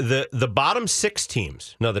that right? The bottom 6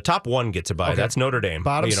 teams. No, the top 1 gets a bye. Okay. That's Notre Dame.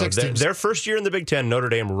 Bottom 6 teams. Their first year in the Big Ten, Notre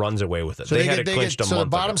Dame runs away with it. So they had it clinched a month ago. So the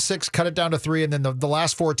bottom 6 cut it down to 3, and then the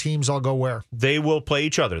last 4 teams all go where? They will play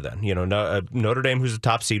each other then. You know, Notre Dame, who's the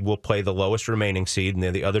top seed, will play the lowest remaining seed, and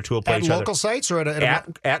then the other 2 will play each other. At local sites or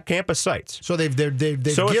at campus sites. So they've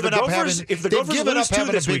given up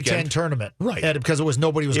having a Big Ten tournament, right? Because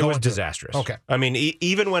nobody was going. It was disastrous. Okay. I mean,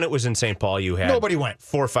 even when it was in St. Paul, you had nobody went.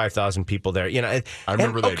 4,000 or 5,000 people there. You know, I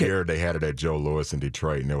remember that year they had it at Joe Louis in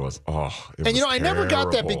Detroit, and it was I never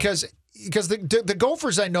got that because the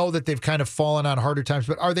Gophers, I know that they've kind of fallen on harder times,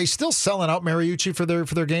 but are they still selling out Mariucci for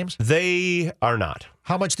their games? They are not.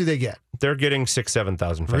 How much do they get? They're getting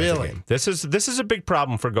 6,000-7,000 fans a game. This is a big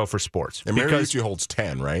problem for Gopher sports. And Mariucci holds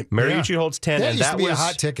 10, right? Mariucci holds 10. That used to be a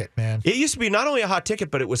hot ticket, man. It used to be not only a hot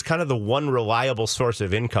ticket, but it was kind of the one reliable source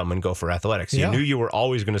of income in Gopher athletics. You knew you were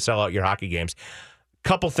always going to sell out your hockey games.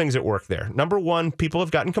 Couple things at work there. Number one, people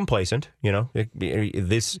have gotten complacent. You know,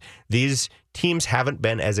 these teams haven't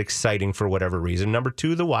been as exciting for whatever reason. Number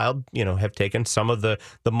two, the Wild, have taken some of the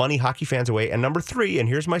money hockey fans away. And number three, and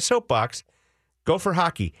here's my soapbox, Gopher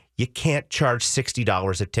hockey. You can't charge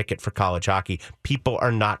 $60 a ticket for college hockey. People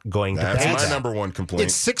are not going to pay that. That's my number one complaint.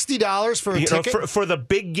 It's $60 for a ticket? For the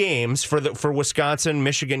big games, for Wisconsin,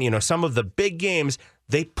 Michigan, some of the big games,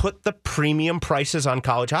 they put the premium prices on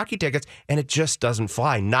college hockey tickets, and it just doesn't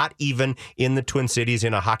fly. Not even in the Twin Cities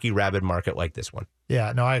in a hockey rabid market like this one.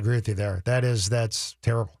 Yeah, no, I agree with you there. That's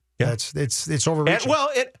terrible. Yeah. It's overreaching.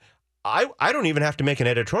 I don't even have to make an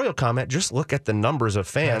editorial comment. Just look at the numbers of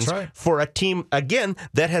fans for a team, again,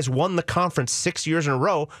 that has won the conference 6 years in a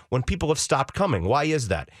row when people have stopped coming. Why is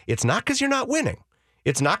that? It's not because you're not winning.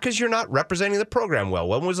 It's not because you're not representing the program well.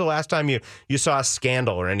 When was the last time you saw a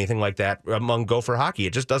scandal or anything like that among Gopher hockey?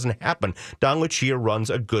 It just doesn't happen. Don Lucia runs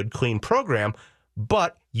a good, clean program,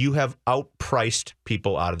 but you have outpriced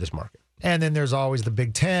people out of this market. And then there's always the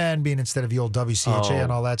Big Ten being instead of the old WCHA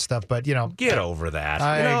and all that stuff. But, Get over that.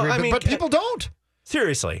 I agree. But people don't.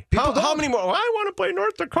 Seriously. People how many more? Well, I want to play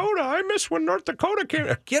North Dakota. I miss when North Dakota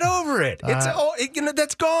came. Get over it.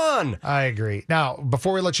 That's gone. I agree. Now,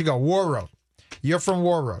 before we let you go, War Road. You're from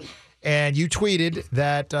War Road. And you tweeted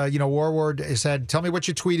that, War Road said, tell me what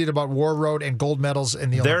you tweeted about War Road and gold medals in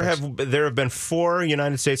the Olympics. There have been 4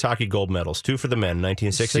 United States hockey gold medals, 2 for the men,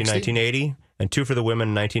 1960, 1980, and 2 for the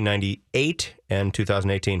women, 1998 and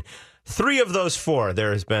 2018. 3 of those 4,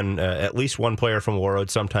 there has been at least 1 player from War Road,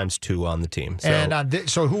 sometimes 2 on the team. So, and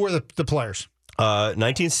so who were the players?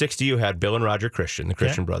 1960, you had Bill and Roger Christian, the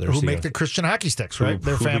Christian brothers. Who make the Christian hockey sticks, right?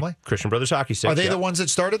 Their family? Christian Brothers hockey sticks. Are they the ones that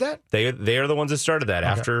started that? They are the ones that started that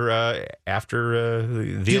after the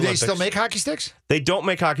Olympics. Do they still make hockey sticks? They don't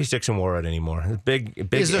make hockey sticks in War Road anymore. Big.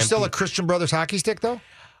 Is there still a Christian Brothers hockey stick, though?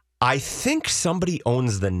 I think somebody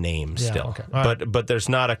owns the name still, okay. Right. but there's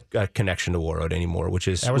not a connection to War Road anymore, which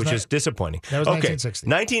is disappointing. That was 1960.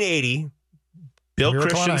 1980. Bill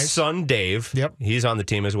Christian's son, Dave, he's on the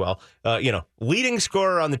team as well. Leading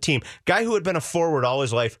scorer on the team, guy who had been a forward all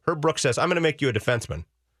his life. Herb Brooks says, I'm going to make you a defenseman.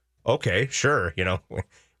 Okay, sure.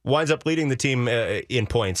 Winds up leading the team in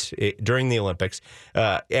points during the Olympics.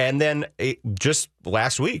 And then just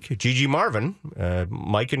last week, Gigi Marvin,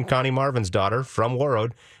 Mike and Connie Marvin's daughter from War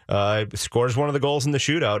Road, scores one of the goals in the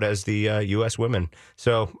shootout as the U.S. women.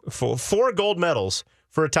 So 4 gold medals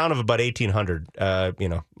for a town of about 1,800,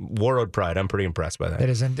 War Road pride. I'm pretty impressed by that. It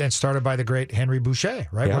is, and started by the great Henry Boucher,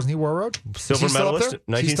 right? Yeah. Wasn't he War Road? Silver medalist,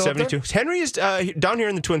 1972. Henry is down here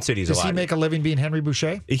in the Twin Cities a lot. Does he make a living being Henry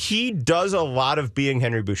Boucher? He does a lot of being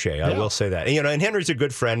Henry Boucher. I will say that. And Henry's a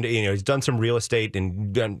good friend. He's done some real estate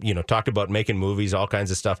and talked about making movies, all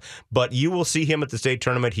kinds of stuff. But you will see him at the state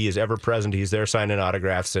tournament. He is ever present. He's there signing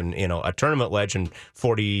autographs, and a tournament legend.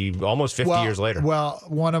 Almost 50 years later. Well,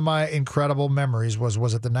 one of my incredible memories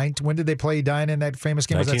was it the when did they play Edina in that famous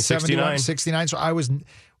game? 1969. Was that 69? So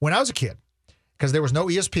when I was a kid, because there was no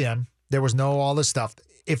ESPN, there was no all this stuff.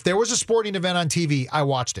 If there was a sporting event on TV, I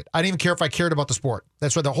watched it. I didn't even care if I cared about the sport.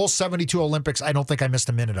 That's why the whole 72 Olympics, I don't think I missed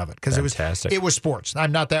a minute of it because it was sports.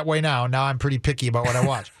 I'm not that way now. Now I'm pretty picky about what I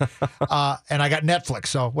watch. And I got Netflix,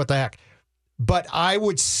 so what the heck. But I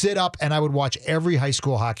would sit up and I would watch every high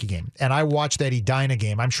school hockey game. And I watched that Edina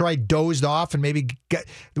game. I'm sure I dozed off and maybe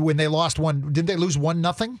when they lost one, didn't they lose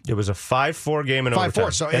 1-0? It was a 5-4 game in overtime.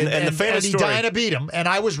 5-4. So, and the famous story, Edina beat him, and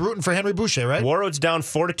I was rooting for Henry Boucher, right? War Road's down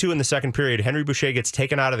 4-2 in the second period. Henry Boucher gets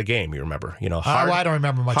taken out of the game, you remember. I don't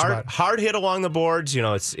remember much about it. Hard hit along the boards.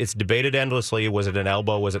 It's debated endlessly. Was it an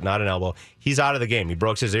elbow? Was it not an elbow? He's out of the game. He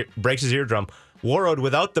breaks his eardrum. War Road,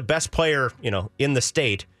 without the best player, in the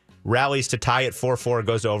state, rallies to tie it 4-4,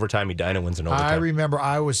 goes to overtime. Edina wins in overtime. I remember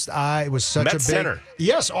I was such Met a big center.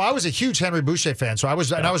 Yes, I was a huge Henry Boucher fan. So I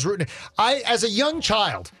was and I was rooting. As a young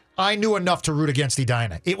child, I knew enough to root against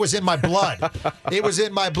Edina. It was in my blood. It was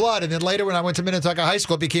in my blood. And then later when I went to Minnetonka High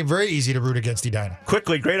School, it became very easy to root against Edina.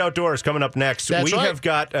 Quickly, Great Outdoors coming up next. That's right. Have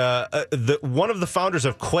got one of the founders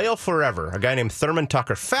of Quail Forever, a guy named Thurman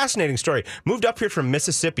Tucker. Fascinating story. Moved up here from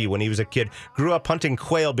Mississippi when he was a kid. Grew up hunting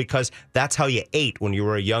quail because that's how you ate when you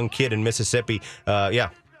were a young kid in Mississippi.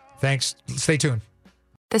 Thanks. Stay tuned.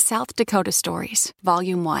 The South Dakota Stories,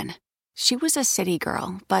 Volume 1. She was a city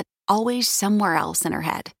girl, but always somewhere else in her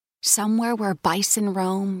head. Somewhere where bison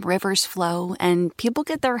roam, rivers flow, and people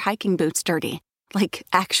get their hiking boots dirty. Like,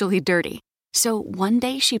 actually dirty. So one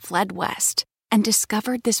day she fled west and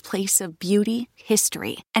discovered this place of beauty,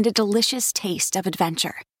 history, and a delicious taste of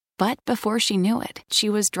adventure. But before she knew it, she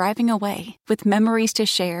was driving away with memories to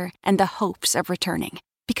share and the hopes of returning.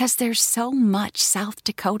 Because there's so much South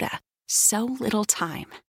Dakota, so little time.